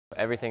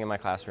everything in my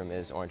classroom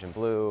is orange and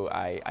blue.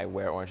 I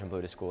wear orange and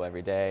blue to school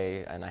every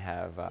day, and I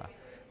have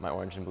my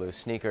orange and blue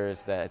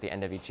sneakers that at the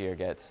end of each year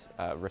gets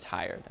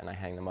retired, and I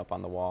hang them up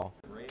on the wall.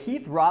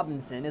 Keith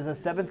Robinson is a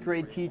 7th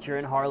grade teacher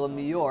in Harlem,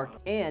 New York,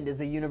 and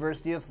is a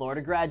University of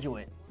Florida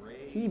graduate.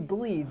 He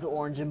bleeds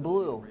orange and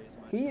blue.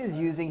 He is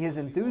using his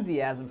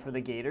enthusiasm for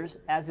the Gators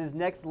as his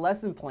next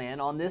lesson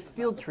plan on this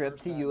field trip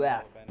to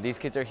UF. These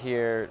kids are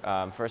here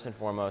first and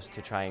foremost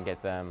to try and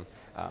get them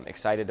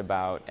excited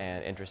about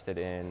and interested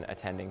in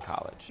attending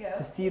college.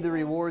 To see the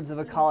rewards of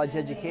a college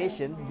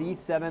education, these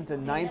 7th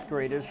and 9th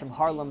graders from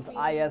Harlem's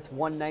IS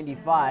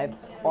 195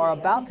 are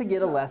about to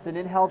get a lesson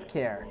in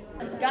healthcare.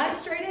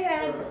 Guys straight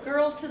ahead,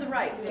 girls to the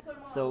right.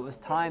 So it was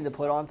time to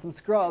put on some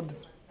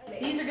scrubs.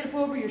 These are going to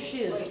go over your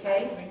shoes,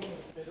 okay?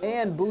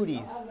 And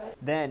booties.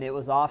 Then it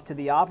was off to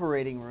the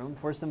operating room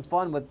for some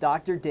fun with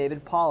Dr.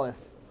 David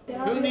Paulus.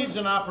 Who needs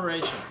an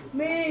operation?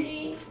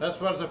 Me. That's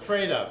what I was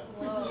afraid of.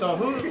 So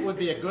who would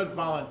be a good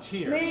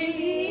volunteer?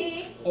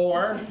 Me.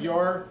 Or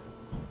your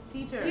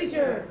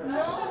Teacher.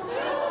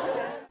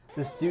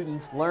 The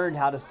students learned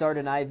how to start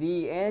an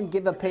IV and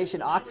give a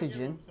patient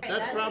oxygen.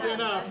 That's probably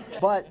enough.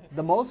 But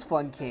the most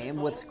fun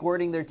came with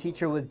squirting their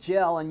teacher with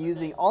gel and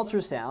using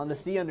ultrasound to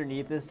see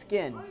underneath his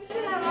skin.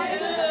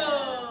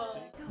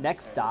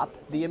 Next stop,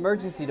 the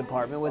emergency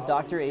department with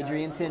Dr.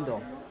 Adrian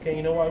Tyndall. Okay,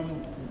 you know why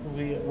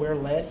we wear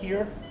lead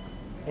here?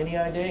 Any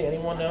idea?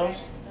 Anyone knows?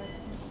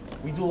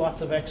 We do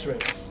lots of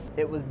x-rays.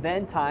 It was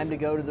then time to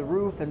go to the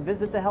roof and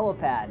visit the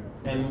helipad.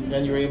 And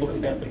then you're able to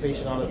get the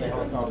patient out of the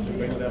helicopter,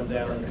 bring them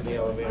down into the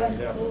elevator.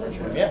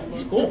 Yeah,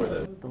 it's cool.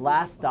 The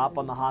last stop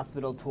on the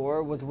hospital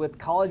tour was with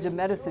College of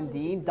Medicine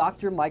Dean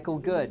Dr. Michael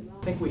Good.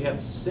 I think we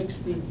have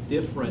 60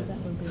 different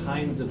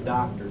kinds of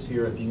doctors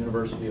here at the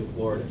University of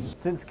Florida.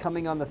 Since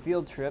coming on the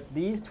field trip,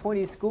 these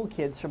 20 school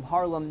kids from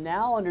Harlem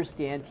now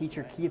understand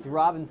teacher Keith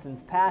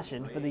Robinson's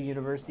passion for the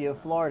University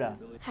of Florida.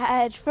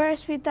 At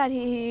first we thought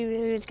he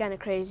was kind of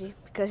crazy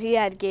because he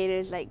had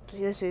gators like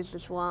this is the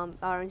swamp,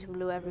 orange and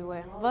blue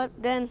everywhere. But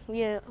then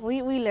we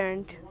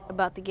learned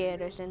about the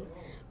gators and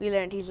we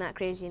learned he's not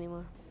crazy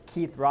anymore.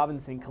 Keith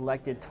Robinson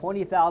collected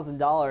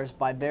 $20,000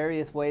 by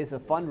various ways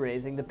of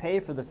fundraising to pay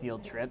for the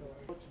field trip.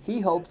 He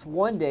hopes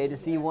one day to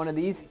see one of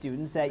these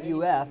students at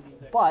UF,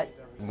 but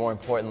More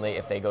importantly,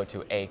 if they go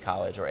to a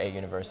college or a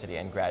university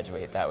and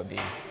graduate, that would be,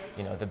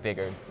 the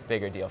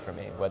bigger deal for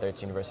me, whether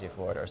it's University of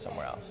Florida or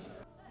somewhere else.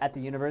 At the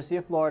University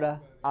of Florida,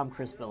 I'm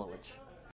Chris Bilowich.